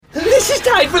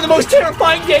just died for the most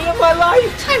terrifying day of my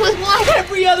life. I was what?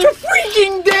 Every other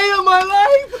freaking day of my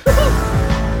life.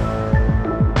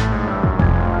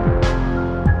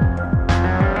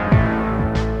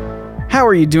 How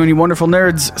are you doing, you wonderful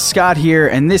nerds? Scott here,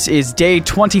 and this is day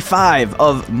 25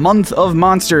 of Month of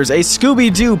Monsters, a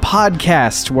Scooby-Doo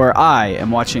podcast where I am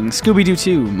watching Scooby-Doo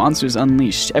 2 Monsters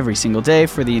Unleashed every single day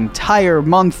for the entire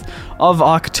month of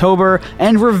October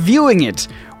and reviewing it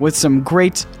with some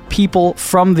great people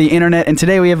from the internet. And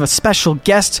today we have a special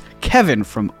guest, Kevin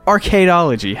from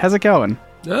Arcadeology. How's it going?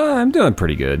 I'm doing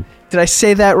pretty good. Did I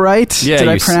say that right? Yeah, Did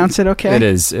I pronounce it okay? It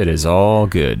is all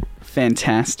good.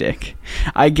 Fantastic.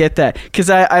 I get that. Because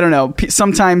I don't know.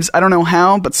 Sometimes, I don't know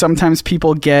how, but sometimes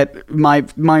people get my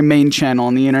main channel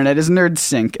on the internet is Nerd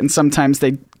Sync, and sometimes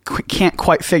they can't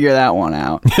quite figure that one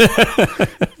out.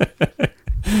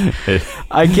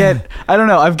 I don't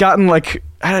know. I've gotten like,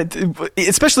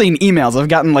 especially in emails, I've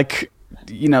gotten like,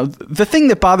 you know, the thing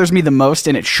that bothers me the most,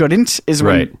 and it shouldn't, is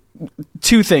when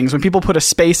two things. When people put a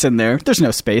space in there, there's no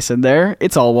space in there.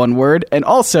 It's all one word. And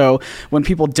also when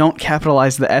people don't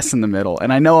capitalize the S in the middle.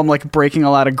 And I know I'm like breaking a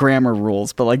lot of grammar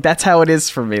rules, but like that's how it is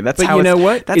for me. That's how you know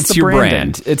what? That's it's your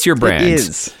brand. It's your brand. It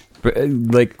is.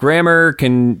 Like grammar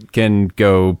can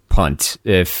go punt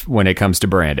when it comes to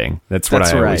branding. That's what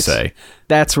I always say.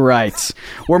 That's right.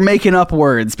 We're making up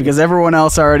words because everyone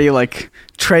else already like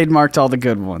trademarked all the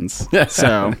good ones.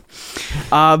 So,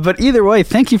 but either way,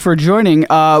 thank you for joining.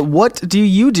 What do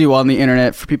you do on the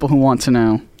internet for people who want to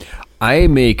know? I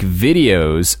make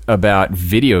videos about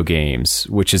video games,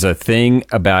 which is a thing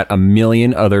about a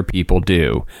million other people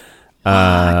do.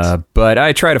 But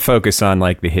I try to focus on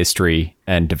like the history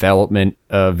and development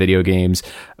of video games.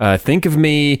 Think of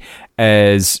me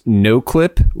as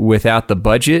NoClip without the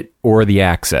budget or the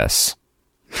access.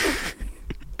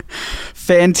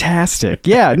 Fantastic.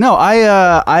 Yeah, no,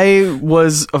 I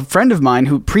was a friend of mine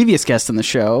who previous guest on the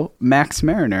show, Max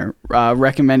Mariner,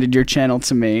 recommended your channel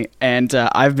to me, and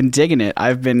I've been digging it.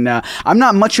 I'm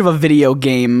not much of a video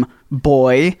game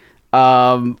boy,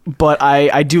 but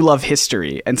I do love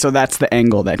history, and so that's the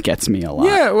angle that gets me a lot.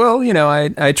 Yeah, well, you know,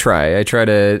 I try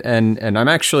to, and I'm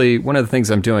actually, one of the things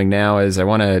I'm doing now is I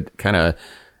want to kind of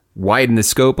widen the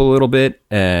scope a little bit,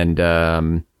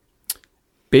 and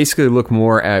basically look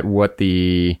more at what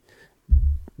the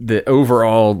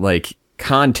overall like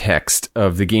context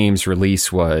of the game's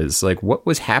release was, like what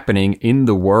was happening in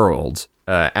the world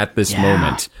at this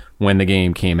moment when the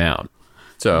game came out.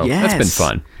 So that's been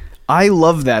fun. I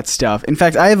love that stuff. In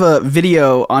fact, I have a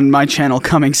video on my channel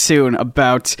coming soon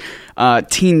about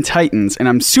Teen Titans, and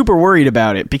I'm super worried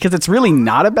about it because it's really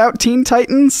not about Teen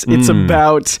Titans. It's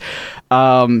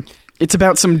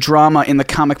about some drama in the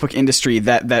comic book industry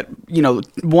that you know,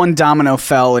 one domino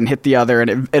fell and hit the other, and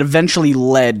it eventually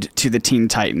led to the Teen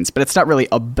Titans. But it's not really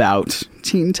about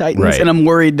Teen Titans, right. And I'm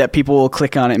worried that people will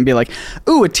click on it and be like,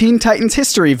 "Ooh, a Teen Titans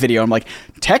history video." I'm like,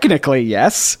 technically,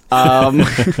 yes.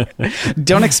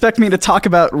 Don't expect me to talk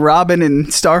about Robin and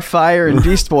Starfire and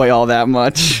Beast Boy all that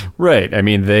much. Right. I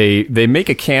mean, they make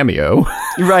a cameo.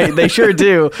 Right, they sure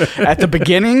do. At the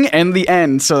beginning and the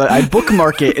end, so that I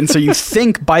bookmark it, and so you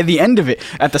think by the end of it,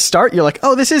 at the start, you're like,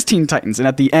 oh, this is Teen Titans, and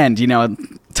at the end, you know,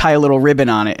 tie a little ribbon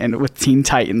on it and with Teen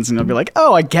Titans, and it'll be like,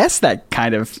 oh, I guess that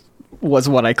kind of was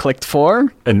what I clicked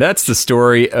for. And that's the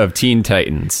story of Teen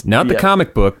Titans. Not the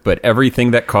comic book, but everything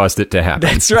that caused it to happen.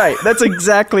 That's right. That's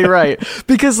exactly right.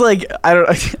 Because, like, I don't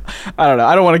know.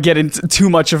 I don't want to get into too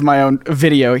much of my own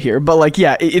video here, but, like,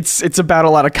 yeah, it's about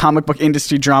a lot of comic book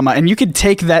industry drama, and you could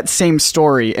take that same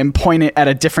story and point it at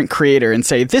a different creator and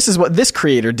say, this is what this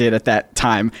creator did at that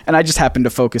time, and I just happen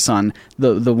to focus on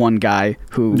the one guy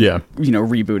who, you know,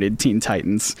 rebooted Teen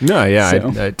Titans. No, yeah, so.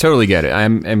 I totally get it.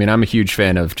 I'm a huge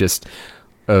fan of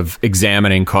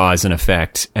examining cause and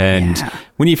effect, and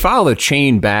when you follow the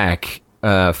chain back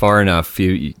far enough,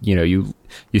 you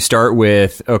start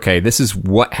with, okay, this is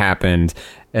what happened,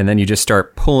 and then you just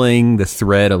start pulling the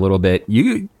thread a little bit.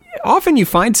 You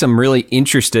find some really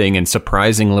interesting and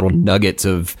surprising little nuggets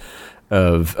of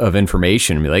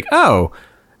information, and be like, oh,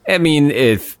 I mean,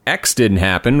 if X didn't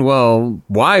happen, well,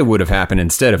 Y would have happened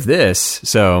instead of this.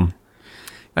 So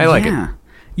I like it.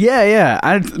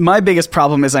 Yeah. My biggest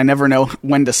problem is I never know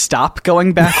when to stop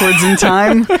going backwards in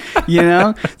time, you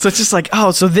know? So it's just like, oh,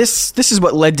 so this is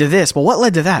what led to this. Well, what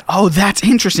led to that? Oh, that's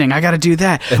interesting. I got to do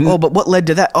that. But what led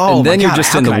to that? Oh, and then my you're God,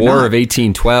 just in the War of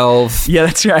 1812. Yeah,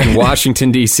 that's right. And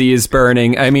Washington, D.C. is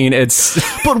burning. I mean, it's...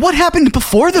 But what happened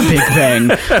before the Big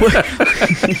Bang?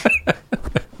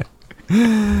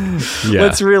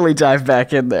 Let's really dive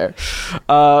back in there.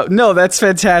 No, that's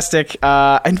fantastic.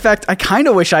 In fact, I kind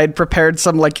of wish I had prepared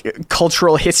some like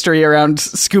cultural history around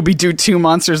Scooby-Doo 2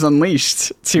 Monsters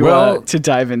Unleashed to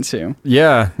dive into.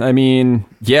 Yeah, I mean,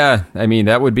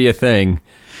 that would be a thing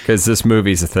because this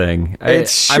movie's a thing. It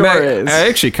sure is. I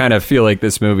actually kind of feel like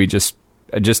this movie just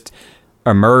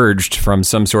emerged from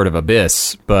some sort of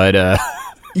abyss, but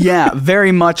yeah,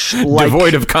 very much like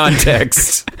devoid of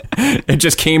context. It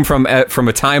just came from a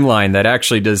timeline that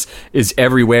actually is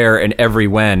everywhere and every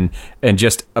when, and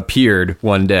just appeared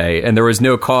one day, and there was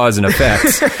no cause and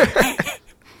effect.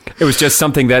 It was just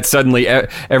something that suddenly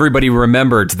everybody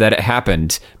remembered that it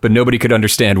happened, but nobody could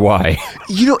understand why.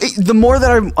 You know, the more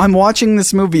that I'm watching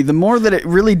this movie, the more that it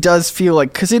really does feel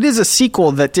like, because it is a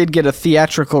sequel that did get a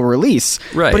theatrical release,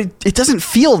 right? But it doesn't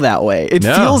feel that way. It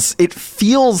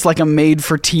feels like a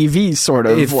made-for-TV sort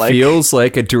of. It feels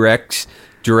like a direct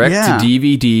to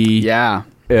DVD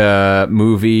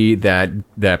movie that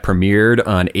premiered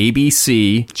on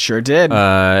ABC. Sure did.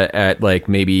 At like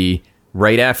maybe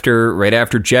right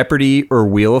after Jeopardy or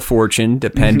Wheel of Fortune,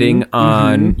 depending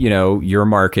on your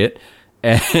market,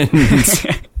 and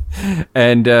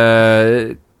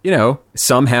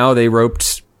somehow they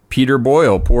roped poor Peter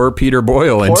Boyle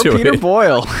into Peter it.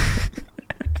 Boyle.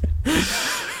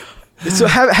 So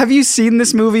have you seen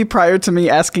this movie prior to me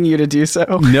asking you to do so?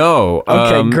 No.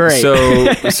 Okay, great.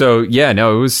 So yeah,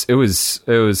 no, it was.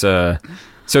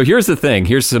 So here's the thing.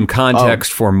 Here's some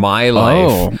context for my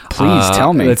life. Oh, please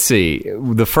tell me. Let's see.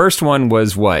 The first one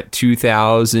was what,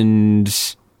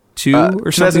 2002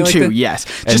 or something like that? Yes.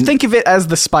 Just think of it as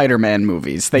the Spider-Man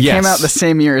movies. They came out the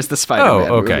same year as the Spider-Man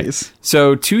movies.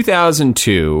 So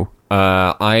 2002.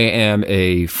 I am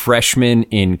a freshman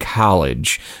in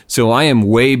college, so I am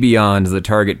way beyond the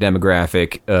target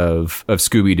demographic of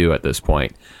Scooby-Doo at this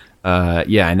point.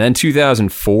 And then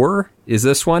 2004 is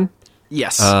this one.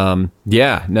 Yes. I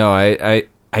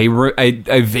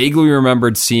vaguely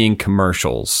remembered seeing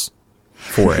commercials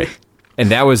for it, and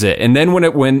that was it. And then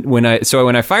when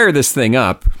I fired this thing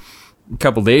up a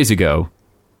couple days ago,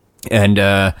 and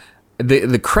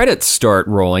the credits start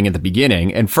rolling at the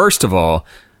beginning, and first of all,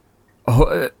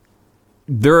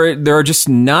 there are just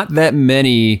not that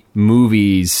many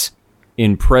movies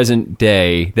in present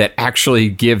day that actually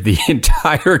give the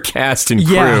entire cast and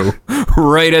crew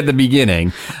right at the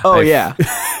beginning. Oh, yeah.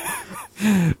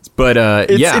 But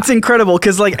it's incredible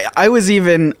because like I was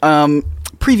even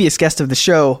previous guest of the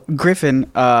show, Griffin,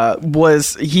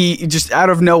 he just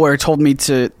out of nowhere told me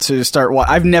to start.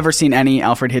 I've never seen any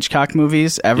Alfred Hitchcock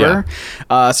movies ever,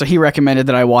 so he recommended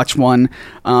that I watch one,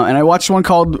 and I watched one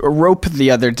called Rope the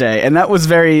other day, and that was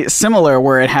very similar,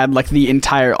 where it had like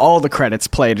all the credits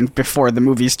played before the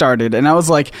movie started, and I was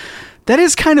like, that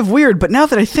is kind of weird, but now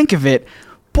that I think of it,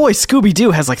 boy,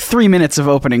 Scooby-Doo has like 3 minutes of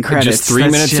opening credits. Just 3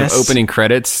 minutes of opening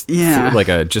credits?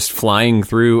 Yeah. Just flying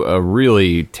through a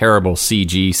really terrible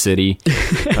CG city.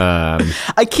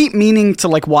 I keep meaning to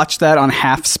like watch that on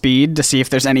half speed to see if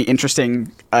there's any interesting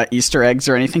Easter eggs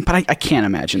or anything, but I can't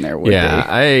imagine there would be.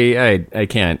 I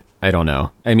can't. I don't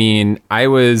know. I mean, I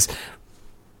was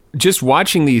just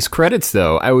watching these credits,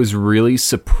 though. I was really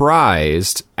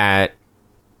surprised at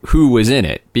who was in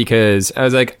it, because I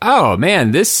was like, oh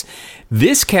man, this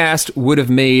cast would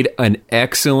have made an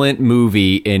excellent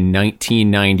movie in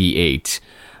 1998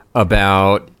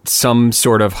 about some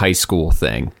sort of high school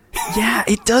thing. Yeah,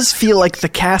 it does feel like the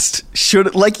cast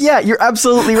should, like, yeah, you're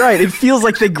absolutely right. It feels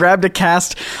like they grabbed a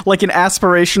cast, like an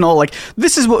aspirational, like,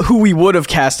 this is who we would have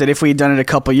casted if we had done it a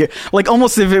couple years, like,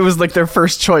 almost if it was like their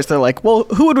first choice. They're like, well,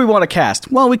 who would we want to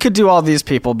cast? Well, we could do all these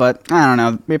people, but I don't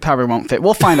know, we probably won't fit.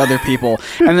 We'll find other people.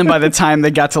 And then by the time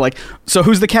they got to like, so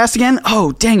who's the cast again?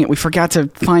 Oh, dang it, we forgot to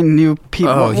find new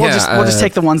people. We'll just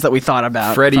take the ones that we thought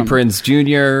about. Freddie Prinze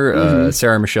Jr.,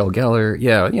 Sarah Michelle Gellar.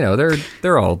 Yeah,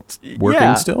 they're all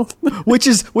working still. which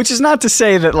is not to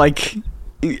say that, like,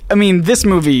 I mean, this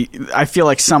movie, I feel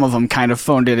like some of them kind of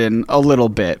phoned it in a little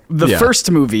bit. The first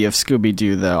movie of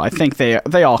Scooby-Doo, though, I think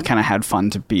they all kind of had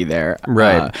fun to be there.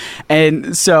 Right.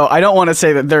 And so I don't want to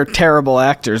say that they're terrible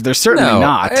actors. They're certainly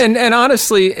not. And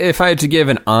honestly, if I had to give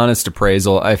an honest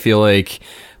appraisal, I feel like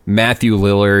Matthew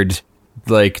Lillard,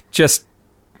 like,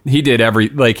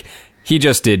 he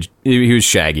was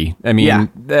Shaggy. I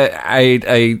mean,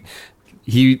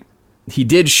 he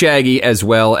did Shaggy as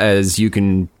well as you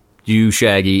can do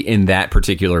Shaggy in that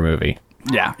particular movie.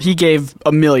 Yeah, he gave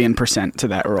 1,000,000% to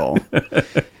that role.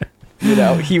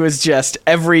 He was just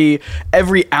every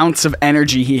ounce of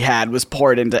energy he had was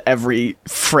poured into every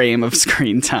frame of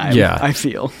screen time. Yeah, I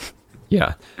feel.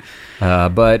 Yeah.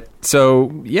 But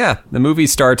so yeah, the movie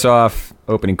starts off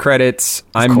opening credits.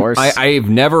 Of course. I've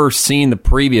never seen the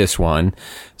previous one,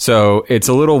 so it's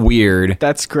a little weird.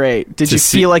 That's great. Did you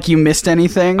feel like you missed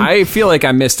anything? I feel like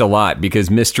I missed a lot because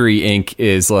Mystery Inc.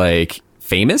 is like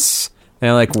famous,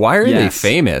 and I'm like, why are they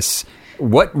famous?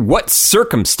 What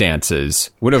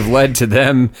circumstances would have led to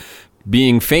them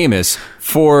being famous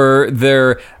for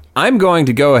their? I'm going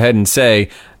to go ahead and say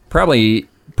probably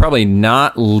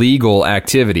not legal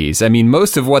activities. I mean,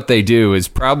 most of what they do is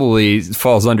probably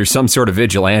falls under some sort of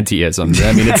vigilanteism.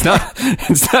 I mean,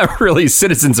 it's not really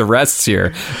citizens arrests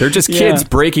here. They're just kids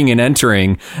breaking and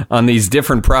entering on these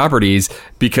different properties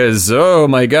because, oh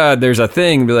my God, there's a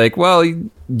thing. Be like, well,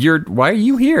 why are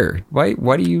you here? Why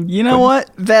do you? You know what?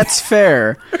 That's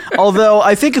fair. Although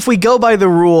I think if we go by the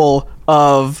rule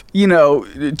of,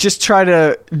 just try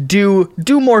to do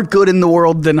more good in the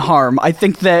world than harm, I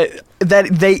think that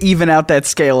they even out that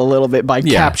scale a little bit by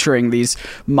capturing these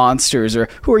monsters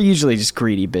who are usually just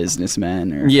greedy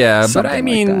businessmen. But I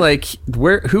mean,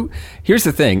 here's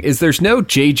the thing is there's no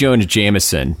J. Jonah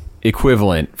Jameson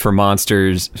equivalent for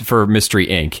monsters for Mystery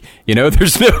Inc.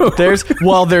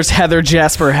 There's Heather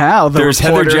Jasper Howe. There's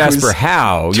Heather Jasper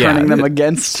Howe turning them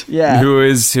against who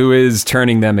is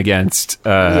turning them against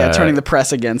turning the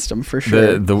press against them for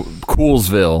sure. The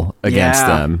Coolsville against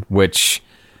them, which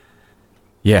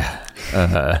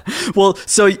well,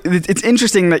 so it's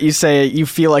interesting that you say you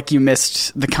feel like you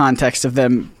missed the context of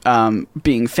them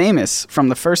being famous from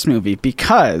the first movie,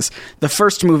 because the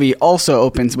first movie also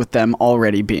opens with them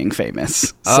already being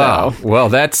famous. So, well,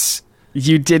 that's...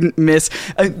 You didn't miss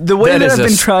the way that I've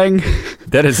been trying.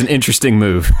 That is an interesting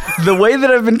move. The way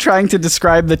that I've been trying to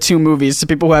describe the two movies to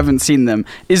people who haven't seen them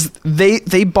is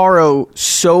they borrow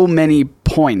so many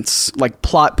points, like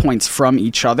plot points, from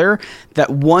each other that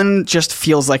one just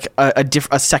feels like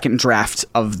a second draft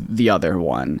of the other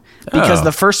one, because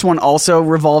the first one also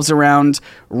revolves around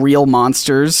real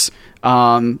monsters.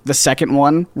 The second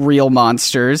one, real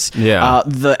monsters. Yeah.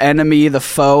 The enemy, the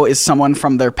foe, is someone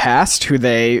from their past who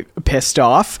they pissed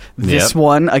off. This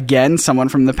one, again, someone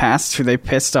from the past who they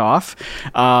pissed off.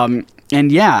 And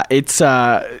it's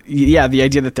the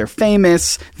idea that they're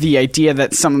famous, the idea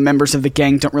that some members of the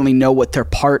gang don't really know what their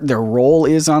role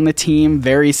is on the team.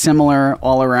 Very similar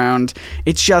all around.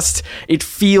 It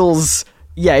feels.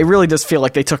 Yeah, it really does feel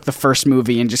like they took the first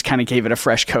movie and just kind of gave it a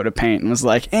fresh coat of paint and was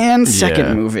like, and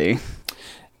second movie.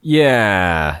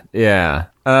 Yeah.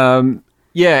 And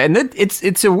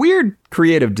it's a weird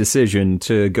creative decision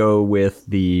to go with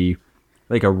the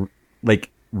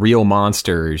real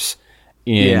monsters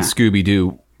in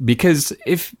Scooby-Doo, because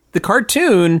if the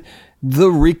cartoon, the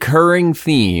recurring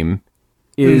theme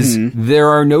is there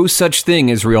are no such thing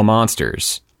as real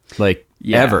monsters,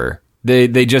 ever.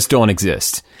 They just don't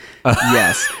exist.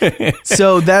 Yes.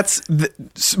 So that's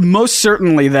most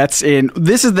certainly that's in.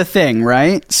 This is the thing,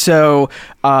 right? So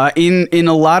in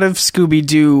a lot of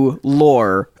Scooby-Doo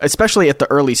lore, especially at the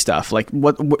early stuff, like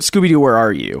what Scooby-Doo, Where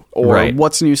Are You? Or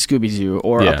What's New Scooby-Doo?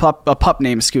 Or a pup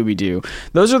named Scooby-Doo.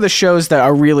 Those are the shows that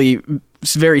are really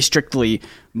very strictly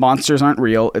monsters aren't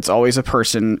real. It's always a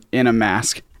person in a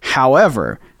mask.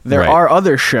 However, there are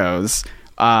other shows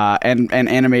and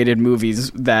animated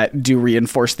movies that do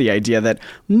reinforce the idea that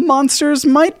monsters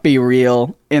might be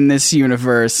real in this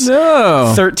universe.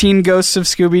 No. 13 Ghosts of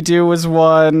Scooby-Doo was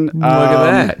one. Look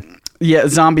at that. Yeah,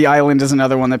 Zombie Island is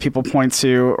another one that people point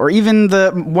to, or even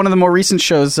one of the more recent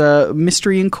shows,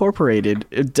 Mystery Incorporated.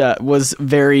 It was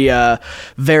very,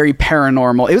 very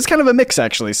paranormal. It was kind of a mix,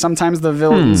 actually. Sometimes the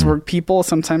villains were people,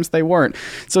 sometimes they weren't.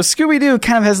 So Scooby-Doo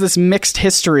kind of has this mixed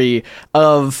history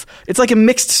of, it's like a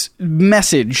mixed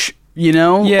message,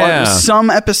 Yeah.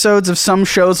 Some episodes of some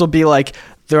shows will be like,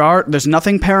 there's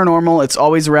nothing paranormal. It's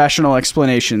always rational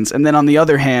explanations. And then on the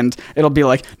other hand, it'll be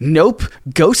like, nope,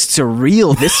 ghosts are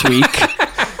real this week.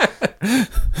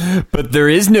 But there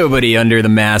is nobody under the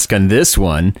mask on this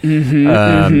one.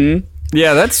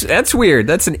 Yeah, that's weird.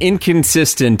 That's an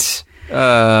inconsistent.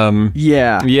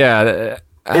 Yeah.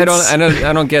 I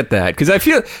don't get that, because I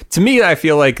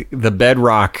feel like the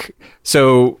bedrock.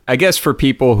 So I guess for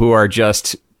people who are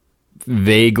just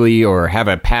vaguely or have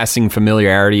a passing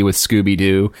familiarity with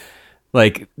Scooby-Doo,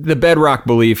 like the bedrock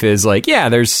belief is like,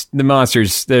 there's the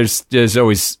monsters, there's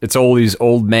always, it's always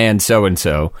old man so and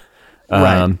so,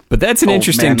 but that's an old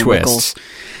interesting twist.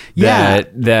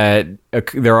 That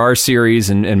there are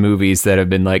series and movies that have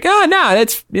been like, go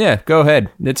ahead,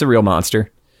 it's a real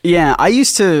monster. Yeah, I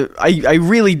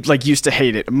really used to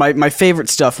hate it. My favorite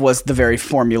stuff was the very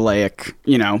formulaic,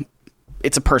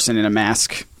 it's a person in a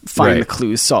mask, find Right. the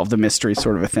clues, solve the mystery,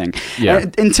 sort of a thing. Yeah.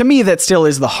 And to me, that still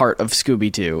is the heart of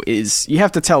Scooby-Doo, is you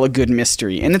have to tell a good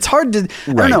mystery. And it's hard to,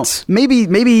 I don't know, Right. maybe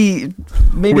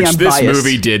Which I'm this biased.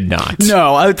 movie did not.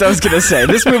 No, I was going to say,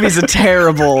 this movie's a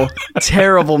terrible,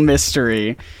 terrible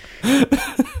mystery.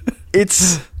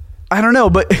 It's, I don't know,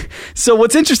 but so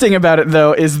what's interesting about it,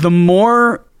 though, is the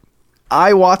more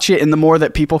I watch it and the more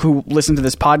that people who listen to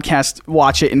this podcast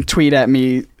watch it and tweet at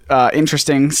me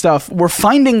interesting stuff, we're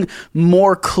finding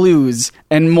more clues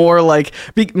and more like,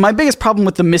 my biggest problem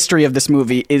with the mystery of this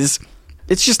movie is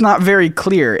it's just not very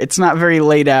clear. It's not very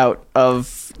laid out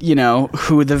of, you know,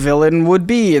 who the villain would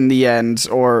be in the end,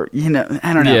 or, you know,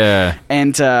 I don't know. Yeah.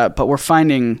 And but we're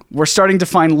starting to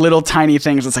find little tiny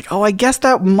things. It's like, oh, I guess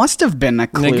that must have been a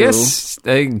clue. I guess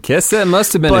that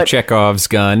must have been a But- Chekhov's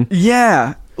gun.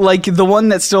 Yeah. Like the one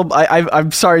that still,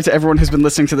 I'm sorry to everyone who's been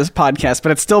listening to this podcast,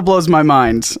 but it still blows my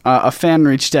mind. A fan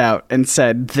reached out and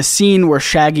said the scene where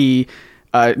Shaggy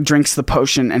drinks the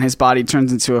potion and his body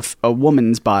turns into a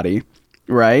woman's body,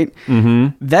 right?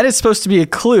 Mm-hmm. That is supposed to be a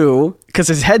clue because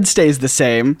his head stays the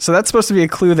same. So that's supposed to be a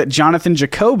clue that Jonathan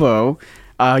Jacobo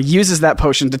uses that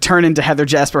potion to turn into Heather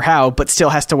Jasper Howe, but still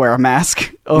has to wear a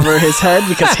mask over his head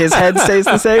because his head stays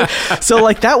the same. So,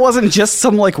 like, that wasn't just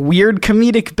some, like, weird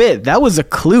comedic bit. That was a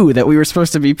clue that we were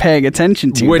supposed to be paying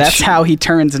attention to. That's how he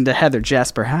turns into Heather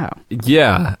Jasper Howe.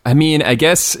 Yeah, I mean, I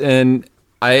guess, and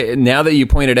now that you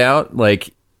pointed out,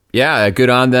 like, yeah,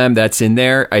 good on them. That's in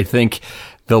there. I think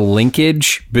the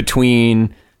linkage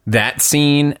between that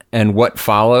scene and what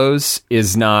follows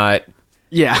is not.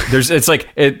 Yeah.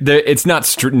 It's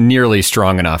not nearly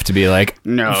strong enough to be like,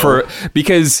 No.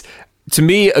 because to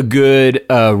me, a good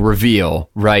reveal,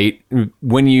 right?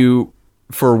 When you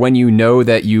know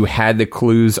that you had the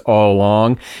clues all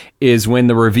along, is when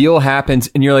the reveal happens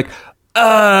and you're like,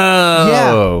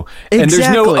 oh, Yeah, and there's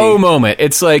no exactly. oh moment.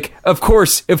 It's like, of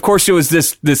course it was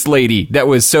this lady that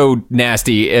was so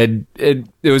nasty, and it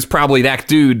was probably that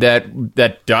dude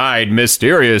that died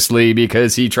mysteriously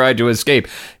because he tried to escape.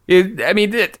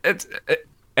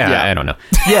 I don't know.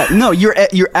 Yeah, no, you're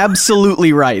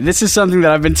absolutely right. This is something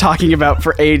that I've been talking about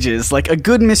for ages. Like, a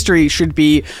good mystery should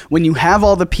be when you have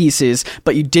all the pieces,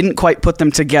 but you didn't quite put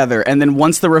them together, and then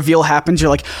once the reveal happens, you're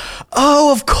like,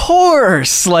 oh, of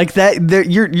course! Like, that.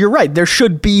 You're right. There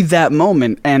should be that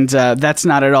moment, and that's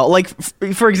not at all. Like,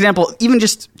 for example, even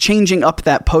just changing up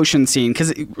that potion scene,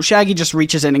 because Shaggy just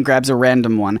reaches in and grabs a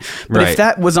random one. But Right. if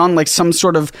that was on, like, some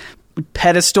sort of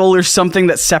pedestal or something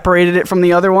that separated it from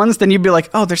the other ones, then you'd be like,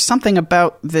 oh, there's something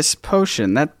about this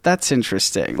potion that's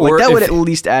interesting. Like, Or that would if- at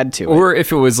least add to it. Or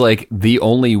if it was like the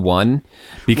only one,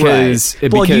 because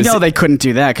Right. Well, you know they couldn't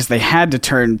do that because they had to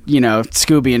turn,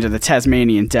 Scooby into the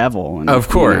Tasmanian devil. And, of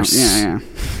course, yeah.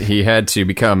 he had to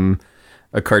become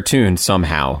a cartoon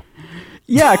somehow.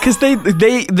 Yeah, because they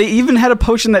even had a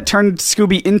potion that turned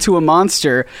Scooby into a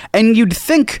monster, and you'd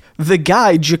think the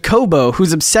guy Jacobo,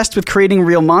 who's obsessed with creating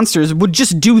real monsters, would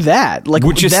just do that. Like,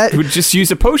 Would just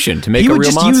use a potion to make he a would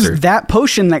real just monster. use that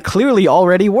potion that clearly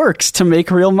already works to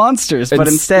make real monsters, but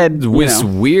instead, this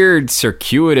weird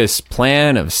circuitous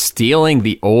plan of stealing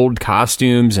the old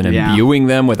costumes and Yeah. imbuing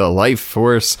them with a life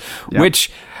force,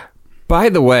 which, by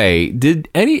the way,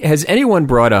 has anyone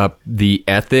brought up the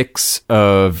ethics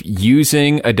of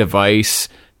using a device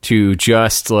to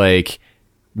just like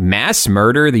mass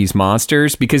murder these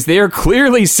monsters, because they are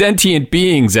clearly sentient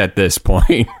beings at this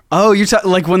point? Oh, you're talking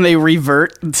like when they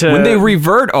revert to When they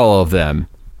revert all of them.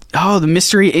 Oh, the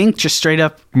Mystery Inc. just straight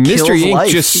up Mystery kills Inc.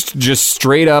 life. just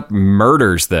straight up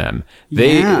murders them.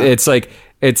 Yeah. It's like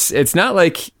it's not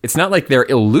like they're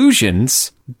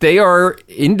illusions. They are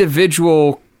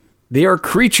individual. They are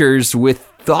creatures with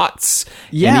thoughts.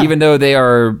 Yeah. And even though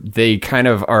they kind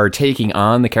of are taking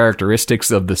on the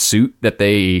characteristics of the suit that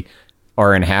they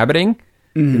are inhabiting,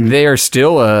 they are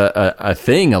still a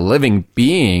thing, a living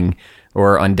being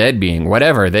or undead being,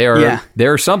 whatever.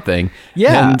 They're something.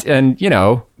 Yeah. And they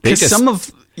because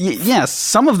just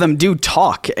some of them do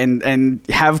talk and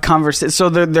have conversations. So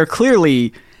they're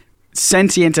clearly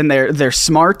sentient, and they're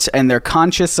smart, and they're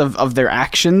conscious of their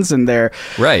actions, and they're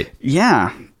right.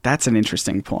 Yeah, that's an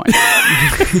interesting point.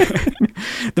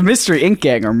 The Mystery Inc.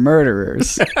 gang are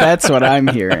murderers. That's what I'm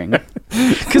hearing.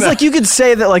 Because like you could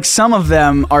say that like some of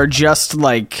them are just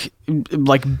like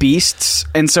beasts,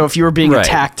 and so if you were being Right.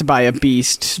 attacked by a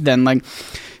beast, then like.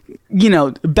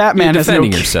 Batman You're has no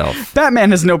defending yourself.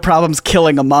 Batman has no problems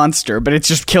killing a monster, but it's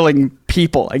just killing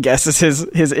people, I guess, is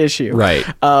his issue. Right.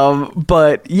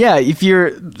 But yeah, if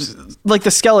you're like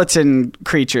the skeleton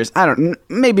creatures,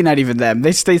 maybe not even them.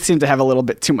 They seem to have a little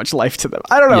bit too much life to them.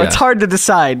 I don't know. Yeah. It's hard to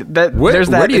decide. That Where there's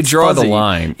that. do you it's draw the fuzzy.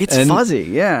 line? It's And- fuzzy.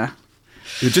 Yeah.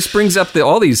 It just brings up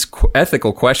all these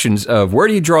ethical questions of where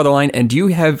do you draw the line, and do you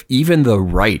have even the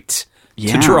right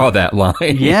to draw that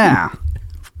line? Yeah.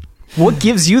 What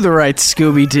gives you the right,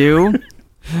 Scooby-Doo?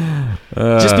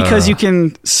 Just because you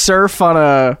can surf on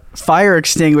a fire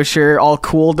extinguisher all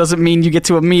cool doesn't mean you get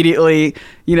to immediately,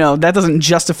 that doesn't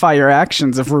justify your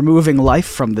actions of removing life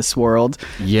from this world.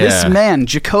 Yeah. This man,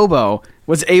 Jacobo,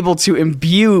 was able to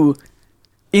imbue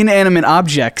inanimate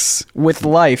objects with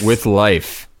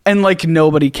life. And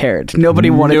nobody cared. Nobody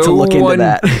wanted to look into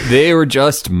that. They were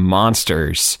just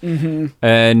monsters. Mm-hmm.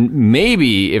 And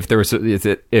maybe if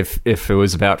it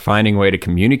was about finding a way to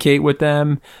communicate with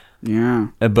them. Yeah.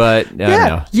 But I don't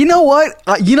know. You know what?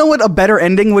 A better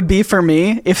ending would be for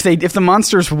me if the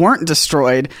monsters weren't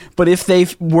destroyed, but if they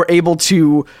were able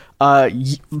to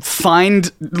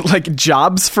find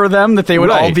jobs for them that they would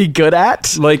all be good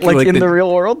at, like in the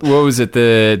real world. What was it?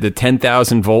 The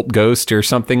 10,000 volt ghost or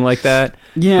something like that?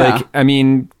 Yeah.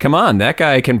 Come on, that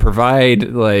guy can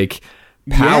provide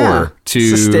power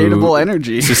to sustainable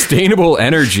energy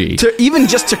to even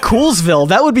just to Coolsville.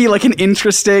 That would be an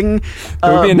interesting it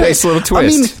would be a nice little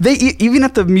twist. They even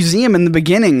at the museum in the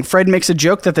beginning, Fred makes a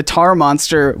joke that the tar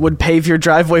monster would pave your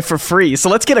driveway for free. So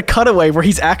let's get a cutaway where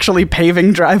he's actually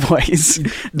paving driveways.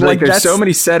 There's so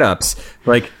many setups.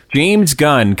 James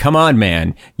Gunn, come on,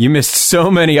 man, you missed so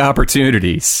many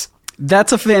opportunities.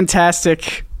 That's a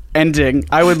fantastic ending.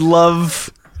 I would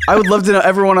love to know,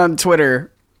 everyone on Twitter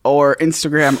or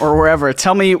Instagram or wherever,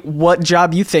 tell me what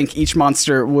job you think each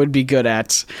monster would be good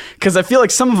at, because I feel like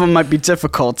some of them might be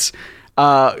difficult.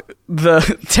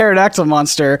 The pterodactyl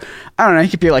monster, I don't know, he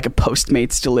could be a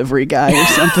Postmates delivery guy or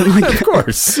something like that. Of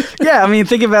course. Yeah,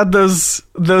 think about those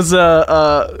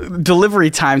delivery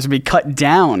times would be cut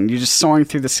down. You're just soaring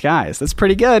through the skies. That's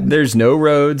pretty good. There's no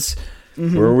roads.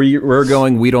 Mm-hmm. Where we're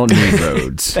going, we don't need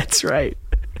roads. That's right.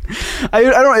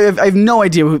 I have no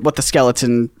idea what the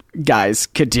skeleton guys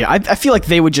could do. I feel like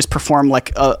they would just perform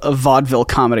a vaudeville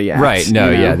comedy act. Right. No,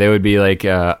 yeah. They would be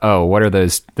what are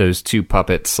those two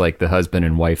puppets, the husband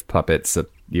and wife puppets that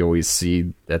you always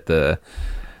see at the,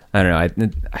 I don't know.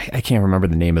 I can't remember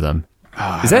the name of them.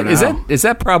 Is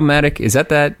that problematic?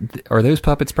 Are those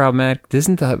puppets problematic?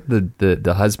 Doesn't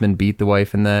the husband beat the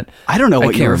wife in that? I don't know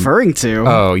what you're referring to.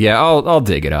 Oh yeah, I'll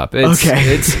dig it up.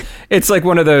 It's like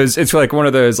one of those. It's like one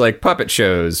of those puppet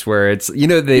shows where it's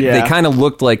they kind of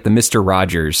looked like the Mr.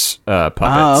 Rogers puppets.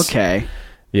 Oh okay.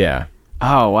 Yeah.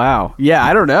 Oh wow. Yeah,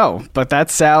 I don't know, but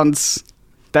that sounds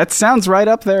right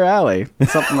up their alley.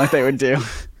 Something like they would do.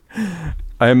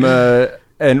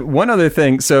 And one other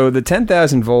thing, so the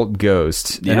 10,000 volt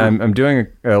ghost, and I'm doing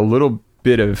a little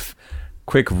bit of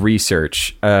quick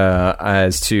research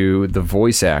as to the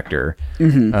voice actor.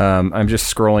 Mm-hmm. I'm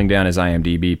just scrolling down his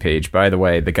IMDb page. By the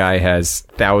way, the guy has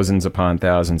thousands upon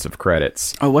thousands of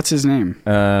credits. Oh, what's his name?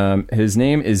 His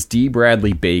name is D.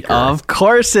 Bradley Baker. Of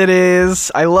course it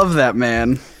is. I love that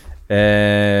man.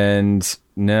 And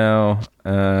no...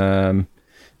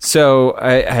 So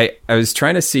I was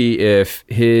trying to see if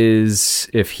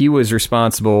he was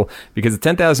responsible, because the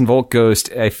 10,000 volt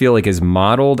ghost I feel like is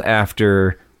modeled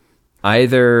after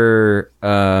either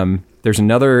there's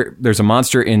a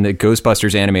monster in the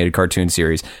Ghostbusters animated cartoon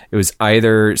series. It was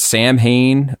either Sam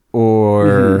Hain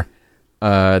or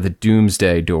the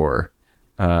Doomsday Door,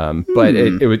 but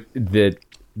it would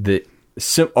the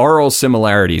oral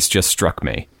similarities just struck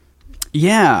me.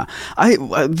 Yeah,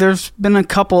 there's been a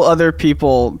couple other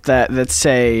people that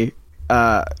say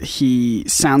he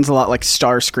sounds a lot like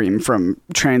Starscream from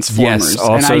Transformers. Yes,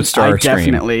 also and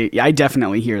Starscream. I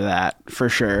definitely hear that for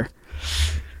sure.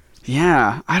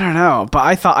 Yeah, I don't know,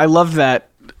 but I love that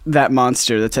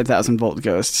monster, the 10,000 volt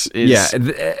ghost, is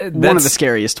one of the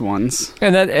scariest ones.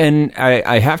 And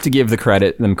I have to give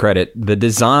them credit. The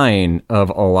design of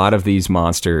a lot of these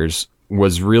monsters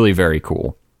was really very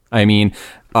cool. I mean,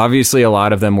 obviously, a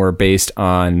lot of them were based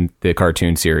on the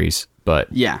cartoon series, but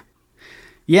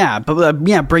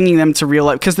bringing them to real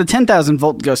life, because the 10,000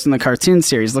 volt ghost in the cartoon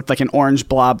series looked like an orange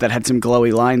blob that had some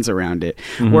glowy lines around it,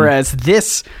 whereas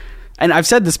this, and I've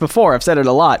said this before, I've said it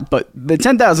a lot, but the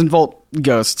 10,000 volt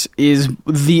ghost is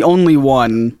the only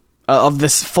one of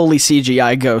this fully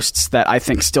CGI ghosts that I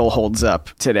think still holds up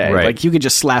today. Right. You could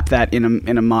just slap that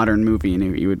in a modern movie and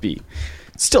it would be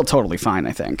still totally fine,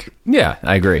 I think. Yeah,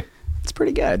 I agree. It's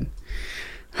pretty good.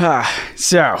 Good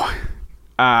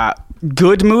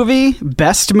movie?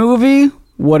 Best movie?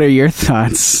 What are your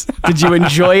thoughts? Did you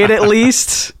enjoy it at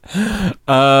least?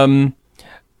 I'm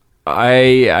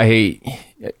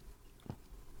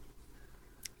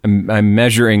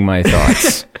measuring my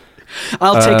thoughts.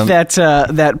 I'll take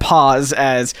that pause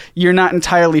as you're not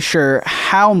entirely sure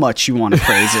how much you want to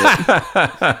praise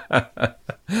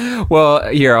it. Well,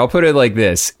 here, I'll put it like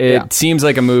this. It seems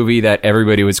like a movie that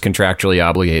everybody was contractually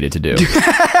obligated to do.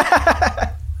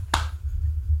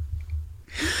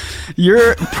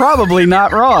 You're probably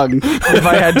not wrong, if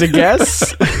I had to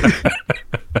guess.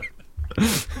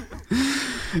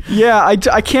 Yeah,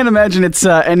 I can't imagine it's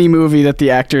any movie that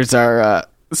the actors are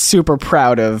super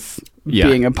proud of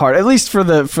being a part, at least for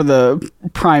the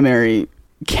primary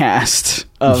cast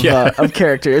of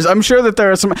characters. I'm sure that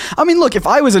there are some. I mean, look, if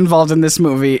I was involved in this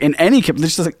movie in any,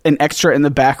 there's just like an extra in the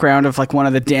background of like one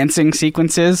of the dancing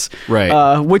sequences,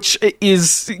 right? Which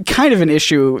is kind of an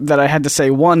issue that I had to say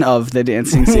one of the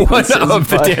dancing sequences. One of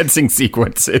the dancing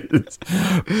sequences.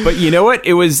 But you know what?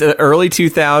 It was the early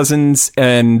 2000s,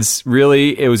 and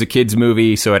really, it was a kids'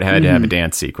 movie, so it had to have a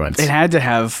dance sequence. It had to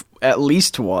have at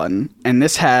least one, and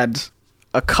this had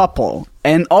a couple.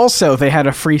 And also, they had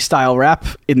a freestyle rap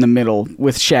in the middle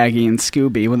with Shaggy and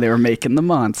Scooby when they were making the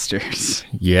monsters.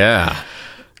 Yeah.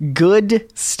 Good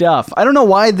stuff. I don't know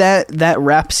why that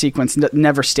rap sequence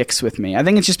never sticks with me. I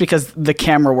think it's just because the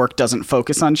camera work doesn't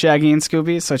focus on Shaggy and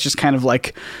Scooby, so it's just kind of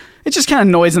like... It's just kind of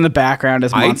noise in the background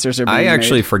as monsters are being made. I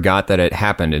actually forgot that it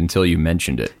happened until you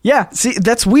mentioned it. Yeah, see,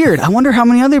 that's weird. I wonder how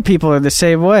many other people are the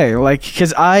same way. Like,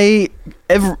 because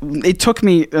it took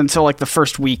me until like the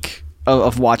first week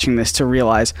of watching this to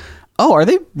realize, oh, are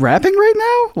they rapping right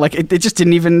now? Like, it just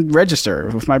didn't even register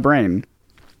with my brain.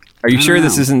 Are you sure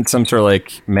this isn't some sort of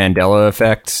like Mandela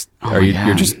effect? Oh,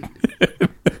 You're just...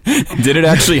 Did it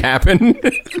actually happen?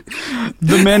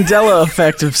 The Mandela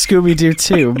effect of Scooby-Doo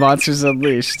 2, Monsters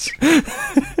Unleashed.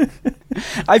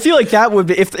 I feel like that would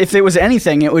be, if there was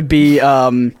anything, it would be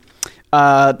the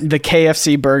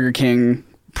KFC Burger King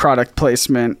product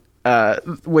placement,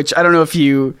 which I don't know if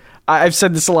you... I've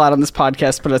said this a lot on this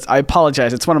podcast, but I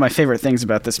apologize. It's one of my favorite things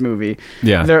about this movie.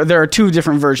 Yeah. There are two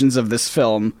different versions of this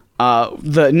film.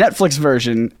 The Netflix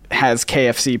version has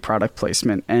KFC product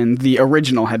placement, and the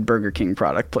original had Burger King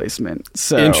product placement.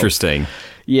 So interesting.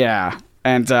 Yeah,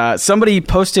 and somebody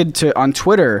posted on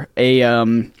Twitter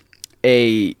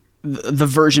the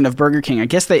version of Burger King. I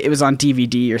guess it was on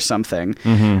DVD or something,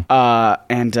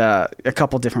 and a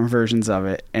couple different versions of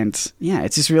it. And yeah,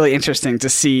 it's just really interesting to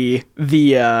see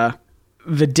the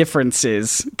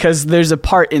differences, because there's a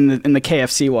part in the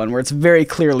KFC one where it's very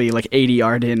clearly like 80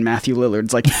 yard in Matthew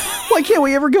Lillard's like, why can't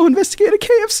we ever go investigate a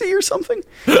KFC or something?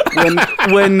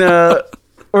 When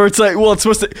or it's like, well, it's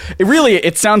supposed to.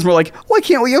 It sounds more like, why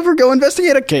can't we ever go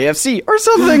investigate a KFC or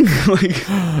something? Like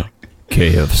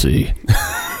KFC.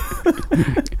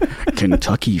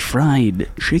 Kentucky Fried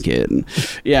Chicken.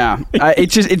 Yeah,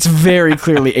 it's very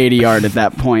clearly 80 yard at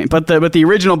that point. But the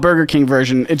original Burger King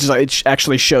version, it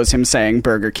actually shows him saying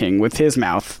Burger King with his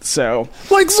mouth. So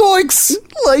like zoinks,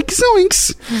 like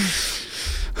zoinks.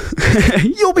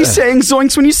 You'll be saying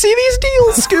zoinks when you see these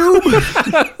deals, Scoob.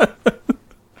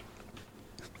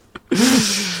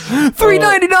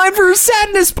 $3.99 for a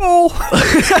sadness bowl.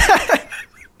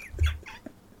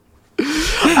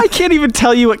 I can't even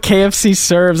tell you what KFC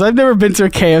serves. I've never been to a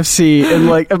KFC in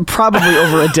like probably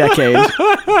over a decade.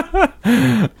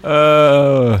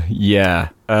 Yeah.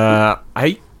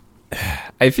 I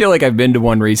feel like I've been to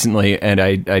one recently, and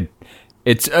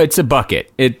it's a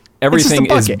bucket. Everything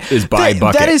is by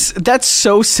bucket. That's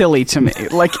so silly to me.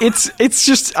 Like it's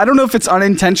just, I don't know if it's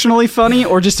unintentionally funny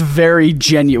or just very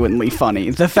genuinely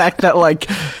funny. The fact that like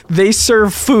they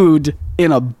serve food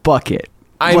in a bucket.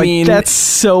 I mean, that's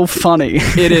so funny.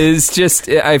 It is just,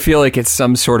 I feel like it's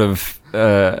some sort of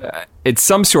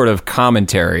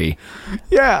commentary.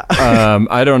 Yeah.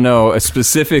 I don't know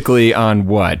specifically on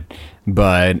what,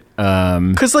 but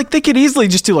because like they could easily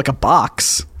just do like a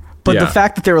box, but the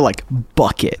fact that they were like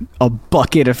a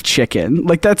bucket of chicken,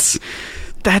 like that's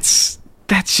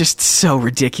just so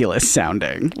ridiculous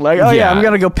sounding. Like, oh yeah, I'm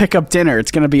gonna go pick up dinner.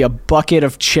 It's gonna be a bucket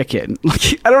of chicken.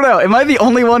 Like, I don't know. Am I the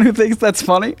only one who thinks that's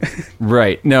funny?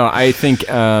 Right. No, I think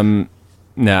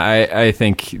I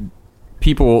think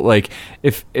people, like,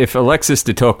 if Alexis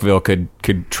de Tocqueville could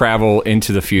travel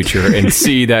into the future and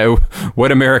see that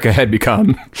what America had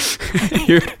become,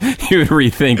 he would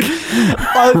rethink.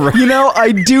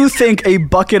 I do think a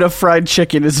bucket of fried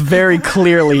chicken is very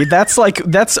clearly that's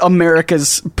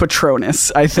America's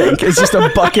Patronus. I think it's just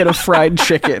a bucket of fried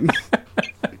chicken.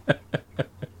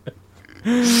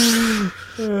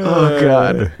 Oh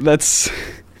God, that's.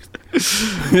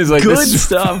 It's like, good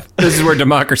stuff. This is where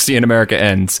democracy in America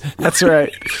ends. That's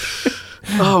right.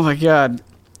 Oh my God.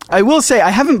 I will say, I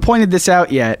haven't pointed this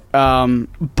out yet,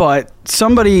 but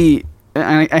somebody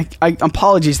and I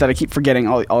apologies that I keep forgetting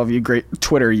all of you great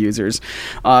Twitter users,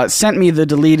 sent me the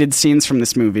deleted scenes from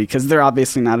this movie because they're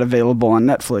obviously not available on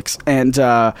Netflix. And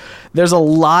there's a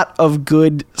lot of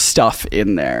good stuff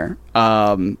in there.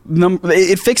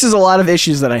 It fixes a lot of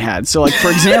issues that I had. So, like, for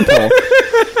example...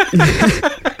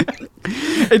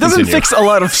 It doesn't fix a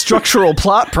lot of structural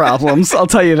plot problems, I'll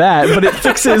tell you that, but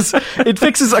it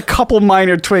fixes a couple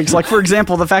minor tweaks. Like, for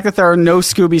example, the fact that there are no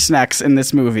Scooby snacks in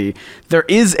this movie. There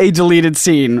is a deleted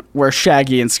scene where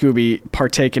Shaggy and Scooby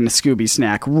partake in a Scooby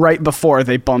snack right before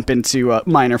they bump into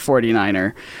Miner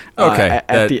 49er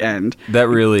at the end. That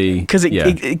really... Because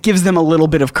it gives them a little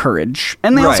bit of courage.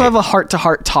 And they also have a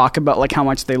heart-to-heart talk about like how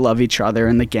much they love each other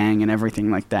and the gang and everything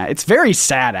like that. It's very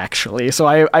sad, actually, so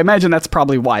I imagine that's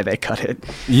probably why they cut it.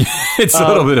 Yeah, it's a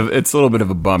little bit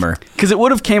of a bummer because it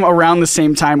would have came around the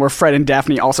same time where Fred and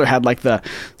Daphne also had like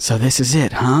so this is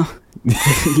it, huh?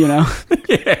 You know,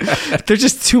 there's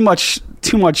just too much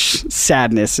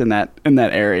sadness in that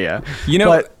area. You know,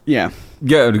 but, yeah.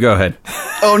 Go ahead.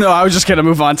 Oh no, I was just gonna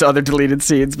move on to other deleted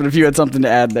scenes, but if you had something to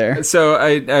add there. So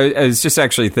I was just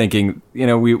actually thinking, you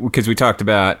know, because we talked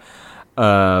about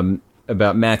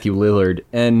Matthew Lillard,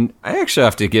 and I actually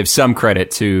have to give some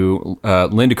credit to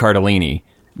Linda Cardellini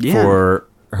for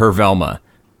her Velma,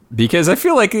 because I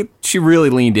feel like she really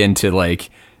leaned into like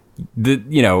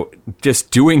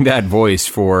just doing that voice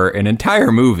for an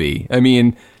entire movie. I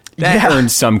mean, that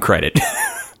earns some credit.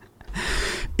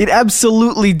 It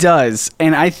absolutely does,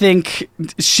 and I think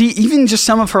even just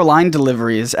some of her line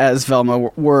deliveries as Velma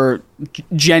were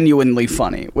genuinely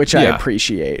funny, which I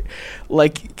appreciate.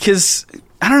 Like, because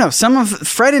I don't know, some of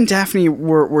Fred and Daphne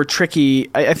were tricky.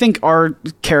 I think are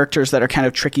characters that are kind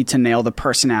of tricky to nail the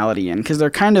personality in, because they're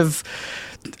kind of,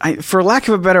 for lack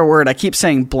of a better word, I keep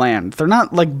saying bland. They're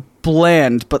not like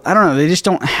bland, but I don't know, they just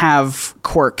don't have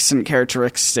quirks and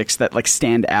characteristics that like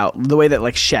stand out the way that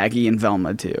like Shaggy and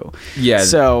Velma do. Yeah.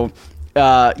 So,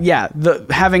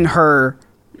 having her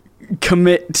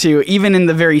commit to, even in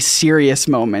the very serious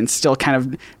moments, still kind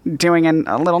of doing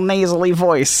a little nasally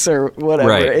voice or whatever.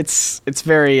 Right. It's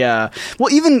very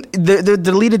well, even the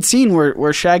deleted scene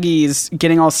where Shaggy's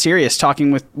getting all serious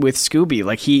talking with Scooby,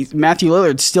 like Matthew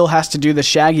Lillard still has to do the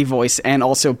Shaggy voice and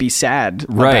also be sad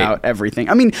about everything.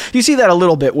 I mean, you see that a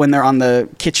little bit when they're on the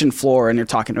kitchen floor and they're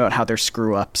talking about how they're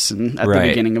screw ups and at the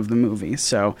beginning of the movie.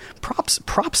 So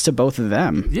props to both of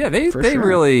them. Yeah, they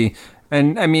really.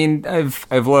 And I mean, I've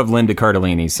loved Linda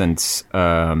Cardellini since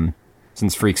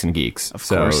Freaks and Geeks. Of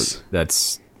course.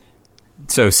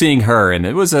 So seeing her, and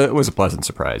it was a pleasant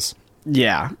surprise.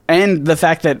 Yeah, and the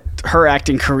fact that her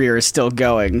acting career is still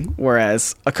going,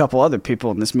 whereas a couple other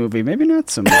people in this movie maybe not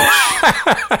so much.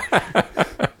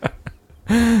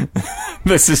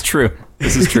 This is true.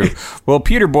 Well,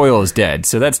 Peter Boyle is dead,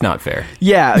 so that's not fair.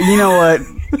 Yeah, you know what?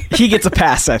 He gets a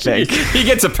pass, I think. He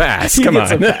gets a pass. Come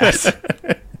on.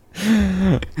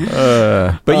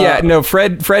 But yeah, no,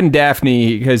 Fred and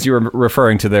Daphne, because you were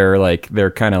referring to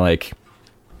their kind of like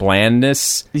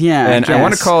blandness. Yeah, and I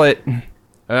want to call it.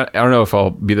 I don't know if I'll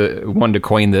be the one to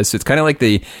coin this. It's kind of like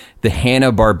the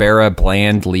Hanna-Barbera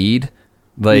bland lead.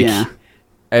 Like,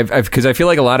 because I feel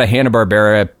like a lot of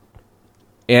Hanna-Barbera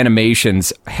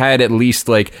animations had at least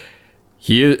like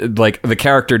the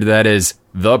character that is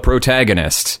the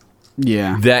protagonist.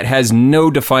 Yeah, that has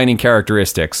no defining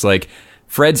characteristics. Like,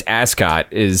 Fred's ascot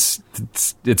it's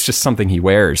just something he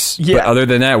wears. Yeah. But other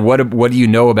than that, what do you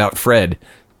know about Fred?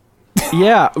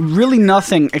 Yeah, really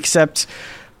nothing, except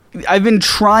I've been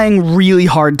trying really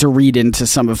hard to read into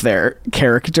some of their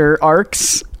character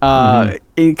arcs.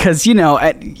 Because,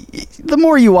 the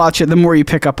more you watch it, the more you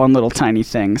pick up on little tiny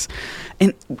things.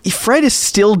 And Fred is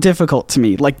still difficult to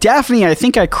me. Like Daphne, I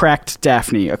think I cracked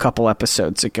Daphne a couple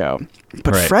episodes ago.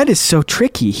 But Fred is so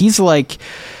tricky. He's like,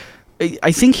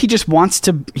 I think he just wants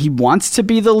to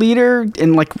be the leader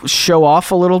and like show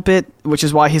off a little bit, which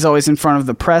is why he's always in front of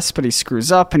the press, but he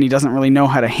screws up and he doesn't really know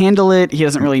how to handle it. He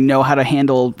doesn't really know how to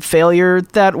handle failure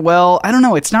that well. I don't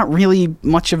know. It's not really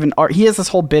much of an art. He has this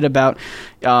whole bit about,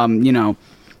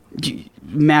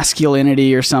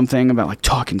 masculinity or something, about like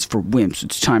talking's for wimps.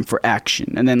 It's time for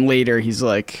action. And then later he's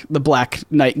like, the Black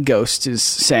Knight ghost is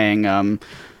saying,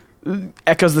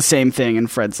 echoes the same thing,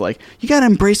 and Fred's like, you gotta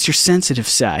embrace your sensitive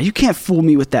side. You can't fool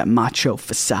me with that macho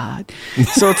facade.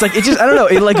 So it's like, it just, I don't know,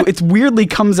 it weirdly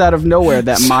comes out of nowhere,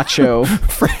 that macho.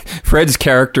 Fred's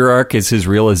character arc is his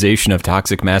realization of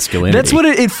toxic masculinity. That's what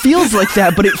it feels like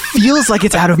that, but it feels like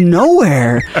it's out of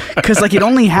nowhere because like it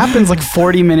only happens like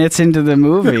 40 minutes into the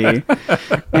movie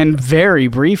and very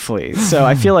briefly. So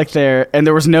I feel like there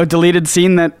was no deleted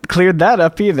scene that cleared that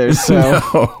up either.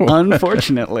 So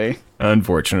unfortunately,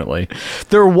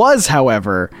 there was,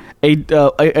 however,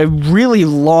 a really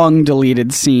long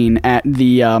deleted scene at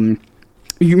the.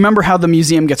 You remember how the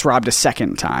museum gets robbed a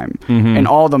second time and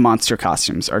all the monster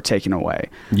costumes are taken away.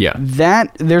 Yeah.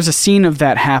 There's a scene of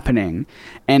that happening,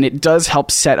 and it does help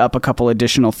set up a couple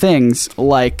additional things,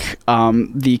 like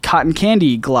the cotton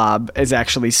candy glob is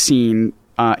actually seen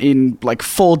in like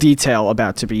full detail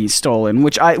about to be stolen,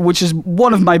 which is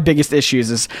one of my biggest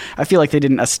issues. Is I feel like they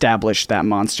didn't establish that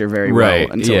monster very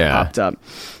well until it popped up.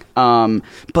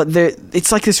 But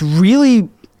it's like this really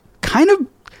kind of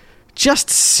just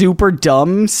super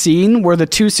dumb scene where the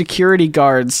two security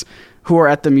guards who are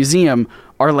at the museum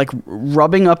are like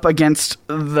rubbing up against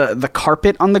the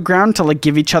carpet on the ground to like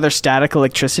give each other static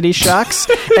electricity shocks.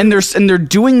 and they're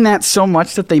doing that so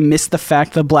much that they miss the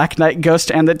fact the Black Knight ghost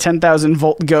and the 10,000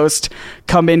 volt ghost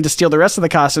come in to steal the rest of the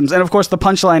costumes. And of course the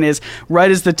punchline is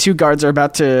right as the two guards are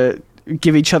about to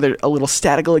give each other a little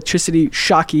static electricity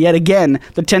shock yet again,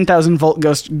 the 10,000 volt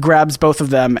ghost grabs both of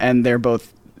them and they're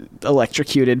both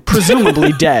electrocuted,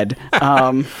 presumably dead.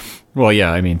 Well,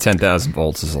 yeah, I mean, 10,000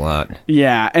 volts is a lot.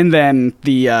 Yeah, and then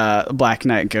the Black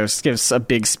Knight ghost gives a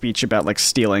big speech about like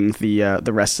stealing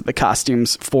the rest of the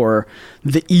costumes for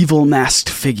the evil masked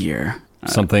figure.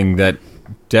 Something that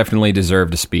definitely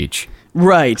deserved a speech.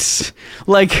 Right.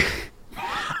 Like,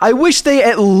 I wish they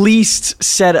at least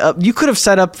set up... You could have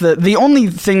set up the only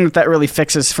thing that really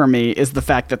fixes for me is the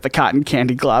fact that the cotton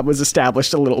candy glob was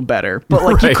established a little better. But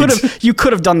like you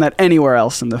could have done that anywhere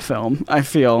else in the film, I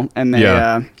feel. And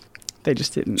they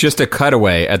just didn't. Just a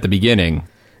cutaway at the beginning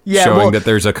showing that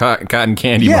there's a cotton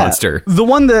candy monster.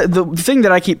 The thing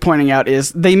that I keep pointing out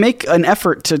is they make an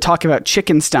effort to talk about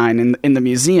Chickenstein in the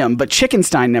museum, but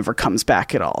Chickenstein never comes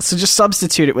back at all. So just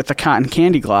substitute it with the cotton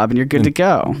candy glob and you're good to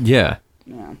go. Yeah.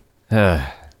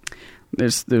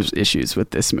 There's issues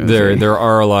with this movie. There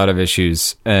are a lot of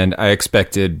issues, and I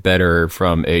expected better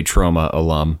from a Trauma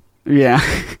alum. Yeah.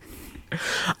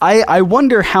 I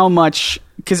wonder how much,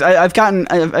 because I've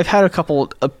had a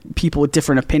couple of people with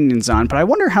different opinions on, but I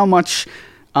wonder how much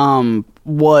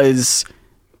was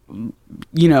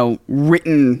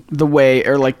written the way,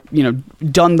 or like,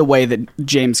 done the way that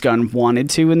James Gunn wanted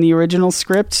to in the original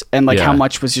script, and like how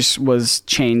much was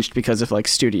changed because of like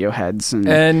studio heads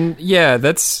and yeah,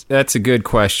 that's a good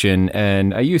question.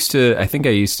 And I think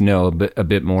I used to know a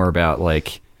bit more about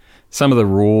like some of the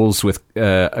rules with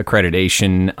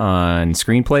accreditation on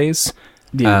screenplays.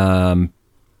 Yeah.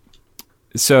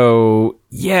 So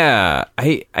yeah,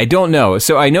 I don't know.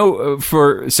 So I know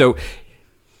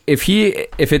if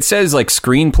it says like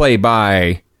screenplay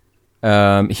by,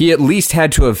 he at least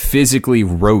had to have physically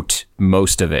wrote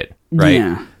most of it, right?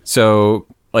 Yeah. So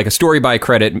like a story by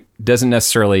credit doesn't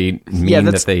necessarily mean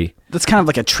that they... That's kind of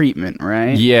like a treatment,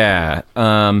 right? Yeah.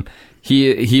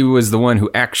 He was the one who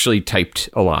actually typed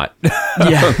a lot.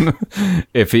 Yeah.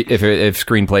 if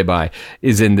screenplay by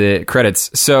is in the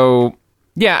credits. So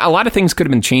yeah, a lot of things could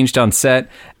have been changed on set,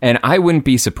 and I wouldn't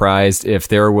be surprised if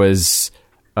there was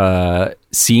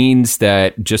scenes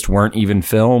that just weren't even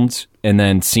filmed, and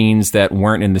then scenes that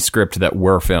weren't in the script that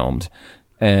were filmed.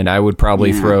 And I would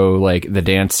probably throw like the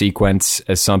dance sequences.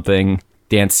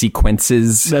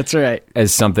 That's right.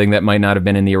 As something that might not have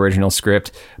been in the original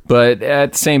script. But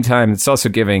at the same time, it's also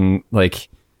giving like,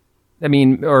 I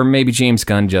mean, or maybe James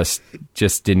Gunn just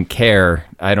didn't care.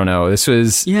 I don't know. This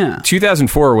was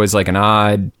 2004 was like an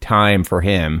odd time for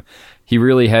him. He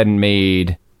really hadn't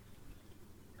made...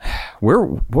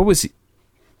 What was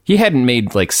he hadn't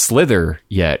made like Slither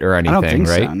yet or anything, I don't think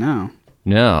right? So,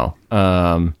 no.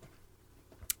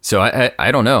 So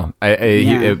I don't know.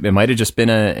 It might have just been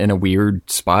in a weird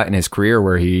spot in his career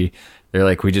where they're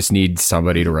like, we just need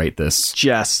somebody to write this.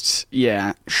 Just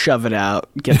shove it out,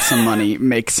 get some money,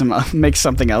 make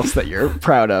something else that you're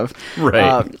proud of.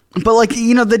 Right. But like,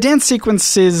 the dance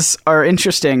sequences are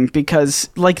interesting because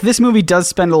like this movie does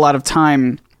spend a lot of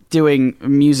time doing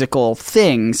musical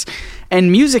things, and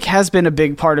music has been a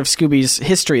big part of Scooby's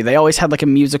history. They always had like a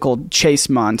musical chase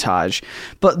montage,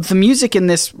 but the music in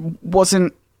this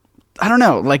wasn't, I don't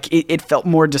know, like it felt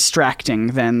more distracting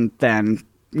than the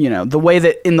way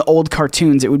that in the old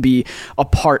cartoons it would be a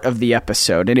part of the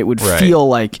episode, and it would feel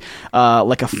like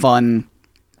a fun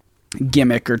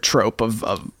gimmick or trope of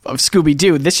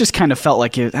Scooby-Doo. This just kind of felt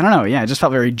like it, I don't know, it just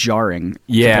felt very jarring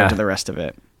compared to the rest of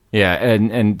it. Yeah,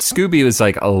 and Scooby was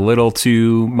like a little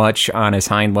too much on his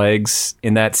hind legs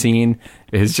in that scene.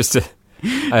 It's just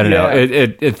I don't know.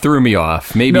 It threw me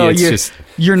off. Maybe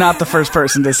you're not the first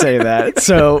person to say that.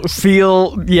 So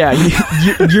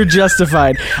you're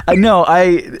justified.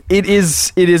 It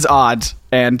is odd,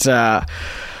 and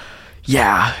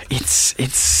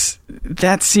it's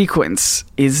that sequence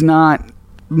is not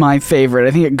my favorite.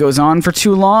 I think it goes on for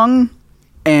too long,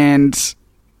 and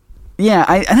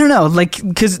I don't know, like,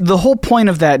 because the whole point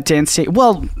of that dance tape,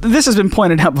 well, this has been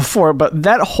pointed out before, but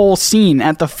that whole scene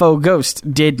at the Faux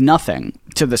Ghost did nothing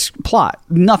to this plot.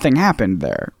 Nothing happened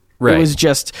there. Right. It was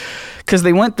just because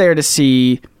they went there to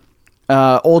see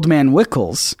Old Man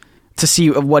Wickles, to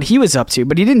see what he was up to,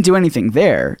 but he didn't do anything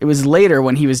there. It was later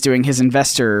when he was doing his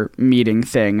investor meeting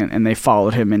thing, and they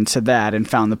followed him into that and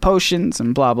found the potions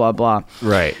and blah, blah, blah.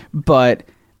 Right. But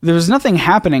there was nothing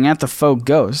happening at the Faux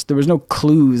Ghost. There was no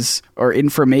clues or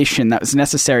information that was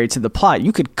necessary to the plot.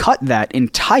 You could cut that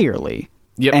entirely.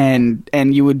 Yep.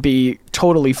 And you would be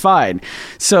totally fine.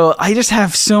 So I just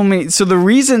have so many. So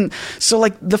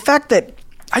the fact that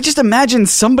I just imagine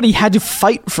somebody had to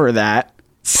fight for that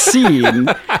scene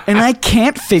and I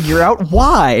can't figure out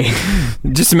why.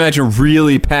 Just imagine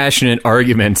really passionate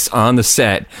arguments on the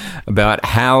set about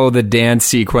how the dance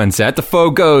sequence at the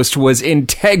Faux Ghost was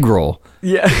integral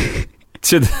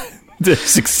to the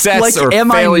success or am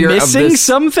failure I missing of this.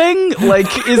 Something?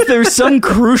 Like, is there some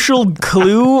crucial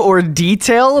clue or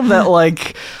detail that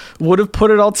like would have put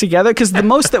it all together? Because the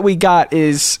most that we got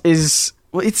is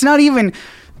it's not even.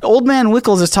 Old Man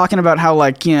Wickles is talking about how,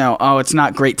 like, you know, it's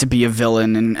not great to be a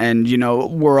villain, and you know,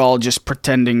 we're all just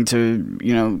pretending to,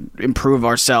 you know, improve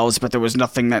ourselves, but there was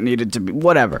nothing that needed to be,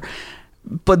 whatever.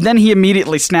 But then he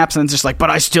immediately snaps and it's just like,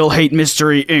 but I still hate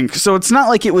Mystery Inc. So it's not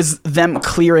like it was them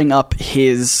clearing up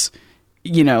his,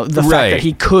 you know, the fact that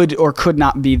he could or could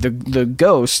not be the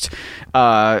ghost,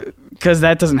 because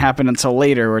that doesn't happen until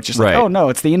later, where it's just like, oh no,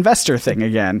 it's the investor thing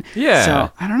again. Yeah.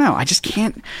 So I don't know. I just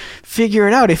can't figure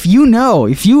it out. If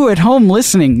you at home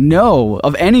listening know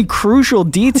of any crucial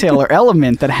detail or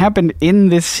element that happened in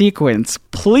this sequence,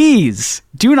 please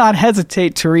do not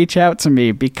hesitate to reach out to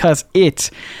me, because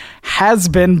it has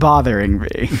been bothering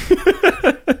me.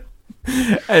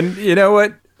 And you know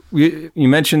what? You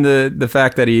mentioned the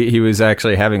fact that he was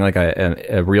actually having like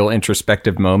a real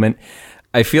introspective moment.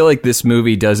 I feel like this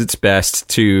movie does its best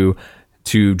to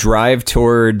drive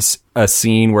towards a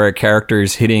scene where a character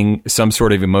is hitting some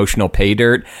sort of emotional pay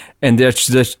dirt and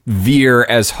just veer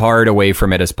as hard away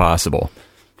from it as possible.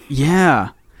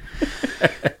 Yeah.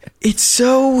 It's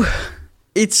so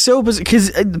bizarre,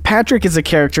 because Patrick is a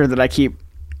character that I keep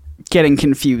getting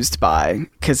confused by,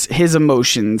 because his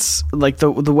emotions, like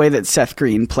the way that Seth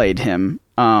Green played him,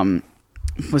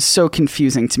 was so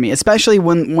confusing to me, especially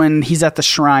when he's at the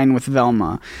shrine with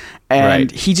Velma, and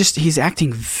he's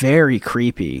acting very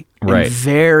creepy, and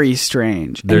very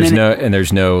strange. There's no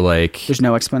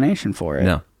explanation for it.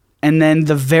 No. And then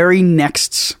the very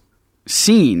next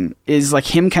scene is like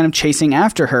him kind of chasing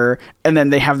after her, and then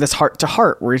they have this heart to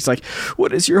heart where he's like,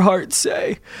 what does your heart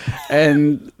say?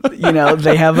 And you know,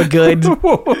 they have a good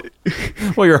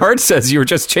well, your heart says you were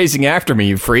just chasing after me,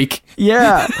 you freak.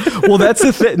 Yeah. Well, that's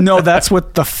the thing. No, that's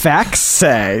what the facts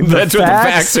say. That's what the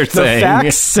facts are saying. The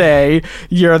facts say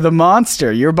you're the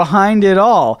monster, you're behind it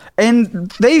all,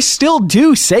 and they still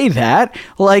do say that.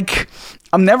 Like,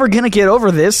 I'm never gonna get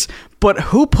over this, but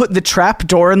who put the trap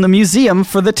door in the museum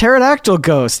for the pterodactyl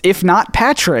ghost? If not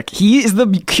Patrick. He is the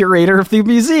curator of the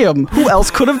museum. Who else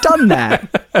could have done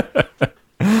that?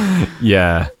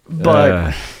 Yeah.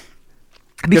 But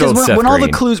because when all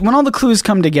the clues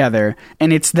come together,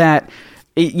 and it's that,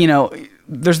 you know,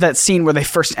 there's that scene where they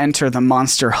first enter the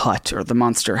monster hut or the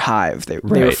monster hive. They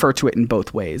refer to it in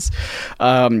both ways.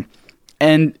 And,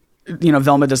 you know,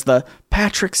 Velma does the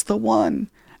Patrick's the one.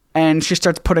 And she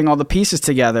starts putting all the pieces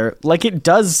together. Like, it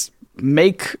does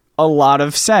make a lot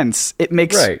of sense. It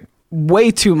makes way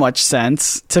too much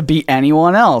sense to be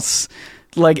anyone else.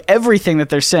 Like, everything that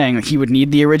they're saying, like, he would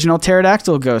need the original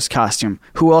pterodactyl ghost costume.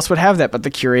 Who else would have that but the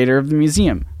curator of the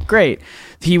museum? Great.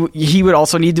 He would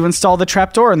also need to install the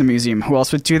trapdoor in the museum. Who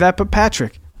else would do that but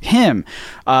Patrick? Him.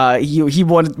 He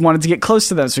wanted to get close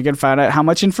to them so he could find out how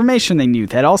much information they knew.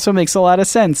 That also makes a lot of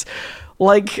sense.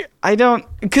 Like,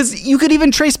 because you could even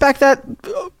trace back that,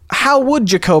 how would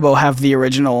Jacobo have the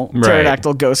original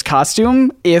pterodactyl ghost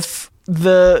costume if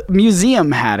the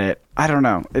museum had it? I don't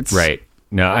know. It's right.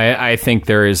 No, I think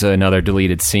there is another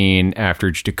deleted scene after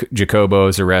Jacobo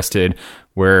is arrested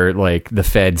where like the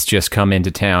feds just come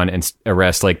into town and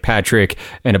arrest like Patrick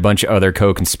and a bunch of other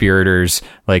co-conspirators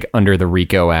like under the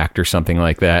RICO Act or something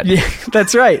like that. Yeah,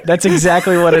 that's right. That's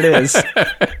exactly what it is.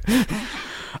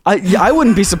 I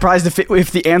wouldn't be surprised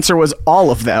if the answer was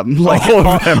all of them. Like all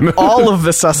of them. All of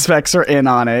the suspects are in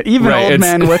on it. Even Right, Old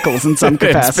Man Wickles in some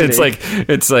capacity.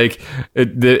 It's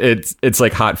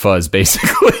like Hot Fuzz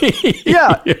basically.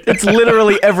 Yeah, it's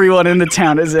literally everyone in the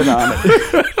town is in on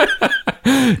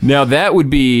it. Now that would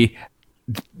be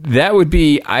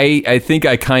I think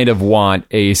I kind of want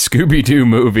a Scooby-Doo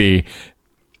movie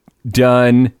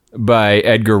done by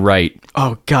Edgar Wright.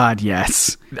 Oh God,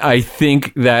 yes. I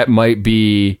think that might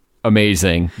be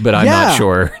amazing, but I'm not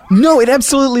sure. No, it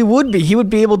absolutely would be. He would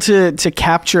be able to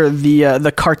capture the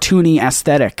cartoony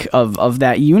aesthetic of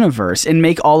that universe and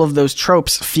make all of those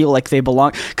tropes feel like they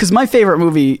belong. Because my favorite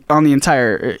movie on the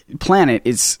entire planet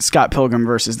is Scott Pilgrim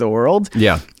versus the World.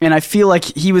 Yeah. And I feel like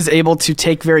he was able to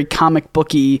take very comic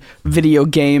booky video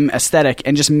game aesthetic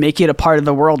and just make it a part of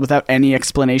the world without any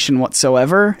explanation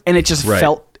whatsoever. And it just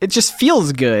it just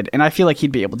feels good. And I feel like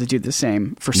he'd be able to do the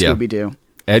same for Scooby-Doo.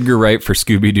 Edgar Wright for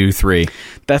Scooby-Doo 3.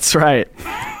 That's right.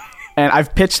 And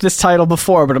I've pitched this title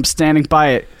before, but I'm standing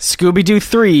by it. Scooby-Doo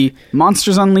 3,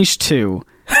 Monsters Unleashed 2.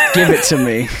 Give it to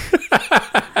me.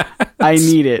 I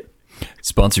need it.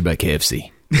 Sponsored by KFC.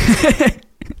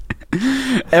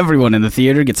 Everyone in the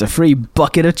theater gets a free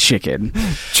bucket of chicken.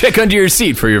 Check under your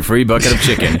seat for your free bucket of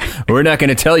chicken. We're not going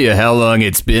to tell you how long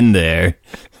it's been there.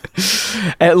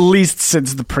 At least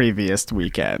since the previous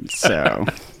weekend, so...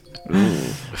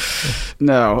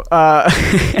 No.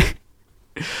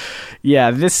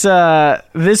 Yeah, this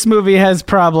movie has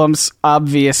problems,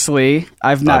 obviously.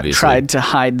 I've not tried to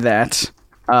hide that.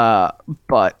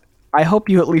 But I hope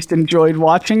you at least enjoyed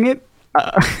watching it.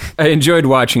 I enjoyed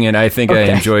watching it. I think I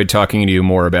enjoyed talking to you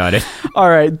more about it. All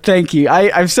right, thank you.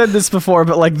 I've said this before,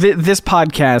 but like this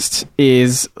podcast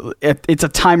it's a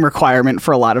time requirement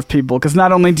for a lot of people because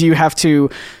not only do you have to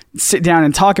sit down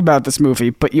and talk about this movie,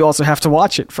 but you also have to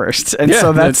watch it first, and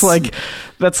so that's like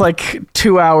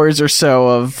 2 hours or so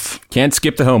of can't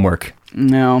skip the homework.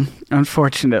 No,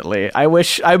 unfortunately.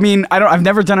 I've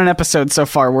never done an episode so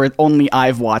far where only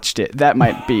I've watched it. That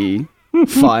might be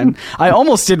fun. I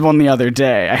almost did one the other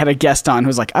day. I had a guest on who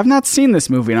was like, I've not seen this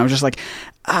movie. And I was just like,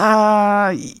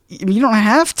 you don't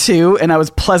have to. And I was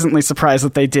pleasantly surprised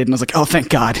that they did. And I was like, oh, thank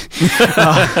God.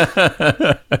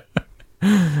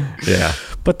 Yeah.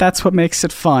 But that's what makes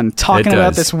it fun. Talking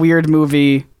about this weird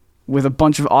movie with a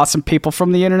bunch of awesome people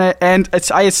from the internet. And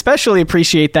I especially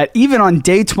appreciate that even on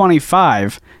day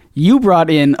 25, you brought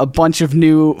in a bunch of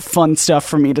new fun stuff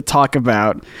for me to talk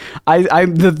about.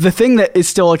 The thing that is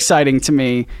still exciting to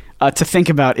me to think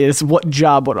about is what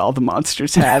job would all the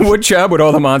monsters have? What job would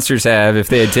all the monsters have if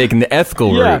they had taken the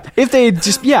ethical route? If they had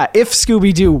if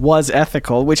Scooby-Doo was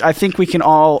ethical, which I think we can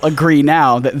all agree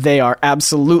now that they are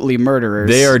absolutely murderers.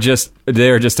 They are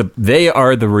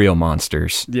the real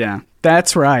monsters. Yeah.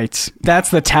 That's right. That's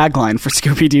the tagline for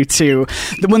Scooby-Doo 2.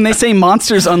 When they say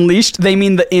Monsters Unleashed, they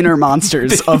mean the inner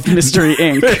monsters of Mystery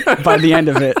Inc. by the end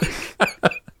of it.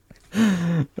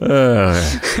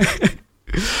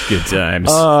 Good times.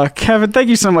 Kevin, thank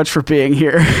you so much for being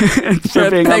here.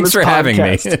 Thanks for having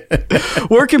me.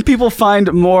 Where can people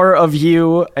find more of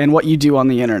you and what you do on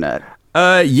the internet?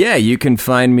 You can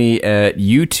find me at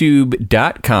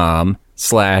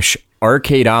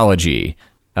youtube.com/arcadeology.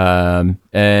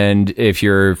 And if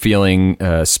you're feeling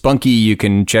spunky, you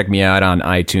can check me out on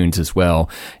iTunes as well.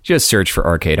 Just search for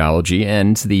Arcadeology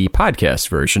and the podcast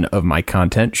version of my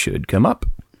content should come up.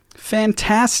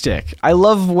 Fantastic. I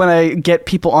love when I get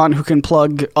people on who can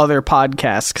plug other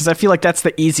podcasts because I feel like that's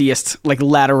the easiest like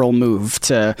lateral move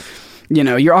to,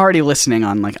 you're already listening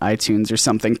on like iTunes or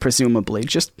something, presumably.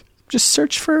 Just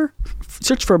search for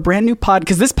a brand new pod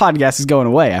because this podcast is going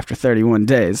away after 31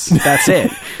 days. That's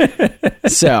it.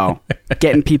 So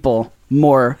getting people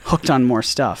more hooked on more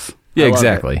stuff. Yeah,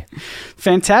 exactly.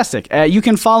 Fantastic. You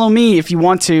can follow me if you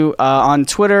want to on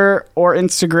Twitter or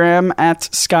Instagram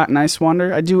at Scott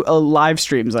Nicewander. I do live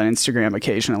streams on Instagram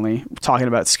occasionally talking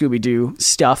about Scooby-Doo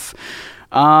stuff.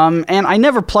 And I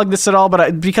never plug this at all,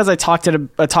 but because I talked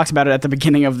about it at the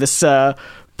beginning of this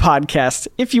podcast.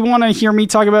 If you want to hear me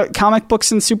talk about comic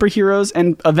books and superheroes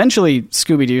and eventually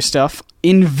Scooby-Doo stuff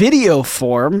in video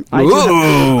form,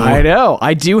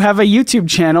 I do have a YouTube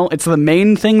channel. It's the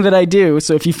main thing that I do.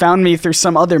 So if you found me through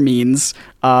some other means,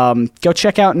 go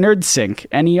check out NerdSync,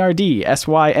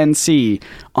 NERDSYNC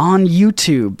on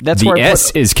YouTube. That's the where S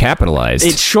is capitalized.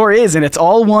 It sure is, and it's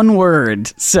all one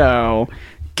word. So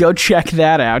Go check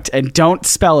that out, and don't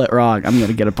spell it wrong. I'm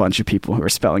going to get a bunch of people who are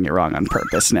spelling it wrong on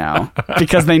purpose now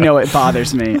because they know it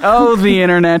bothers me. Oh, the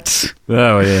internet.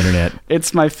 Oh, the internet.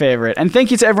 It's my favorite. And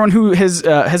thank you to everyone who has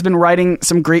been writing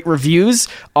some great reviews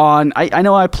on... I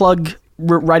know I plug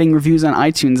writing reviews on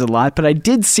iTunes a lot, but I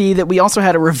did see that we also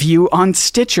had a review on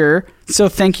Stitcher, so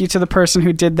thank you to the person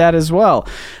who did that as well.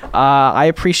 I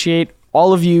appreciate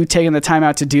all of you taking the time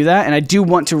out to do that, and I do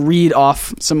want to read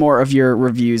off some more of your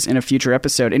reviews in a future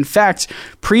episode. In fact,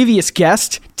 previous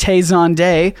guest, Tay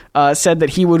Zonday, said that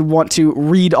he would want to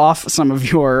read off some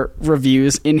of your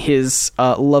reviews in his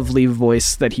lovely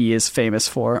voice that he is famous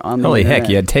for on the Holy internet. heck,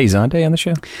 you had Tay Zonday on the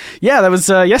show? Yeah, that was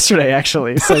yesterday,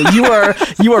 actually. So you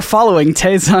are following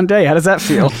Tay Zonday. How does that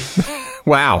feel?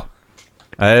 Wow.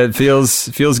 It feels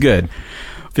good.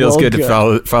 Feels Well, good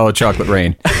to follow Chocolate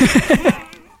Rain.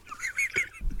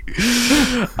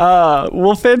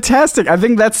 Well, fantastic. I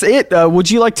think that's it.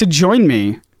 Would you like to join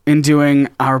me in doing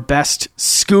our best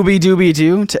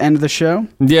Scooby-Dooby-Doo to end the show?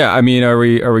 Yeah, I mean, are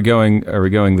we going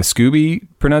the Scooby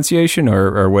pronunciation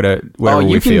or whatever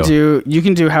we feel? You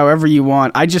can do however you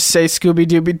want. I just say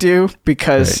Scooby-Dooby-Doo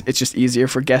because it's just easier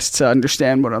for guests to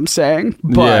understand what I'm saying.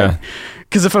 But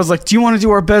because if I was like, do you want to do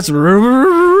our best?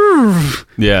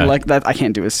 Yeah, like that, I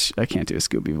can't do a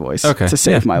Scooby voice to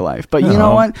save my life. But you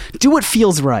know what? Do what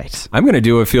feels right. I'm going to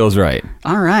do what feels right.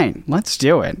 All right, let's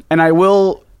do it. And I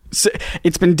will...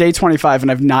 It's been day 25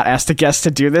 and I've not asked a guest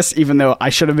to do this, even though I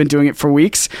should have been doing it for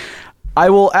weeks. I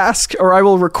will ask, or I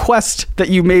will request that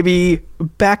you maybe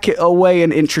back it away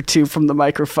an inch or two from the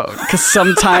microphone, because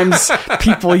sometimes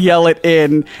people yell it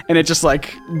in and it just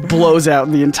like blows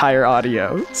out the entire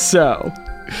audio. So,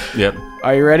 yep.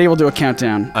 Are you ready? We'll do a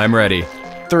countdown. I'm ready.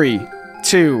 3,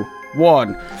 2,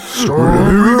 1.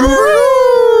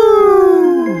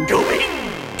 Dooby,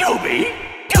 Dooby.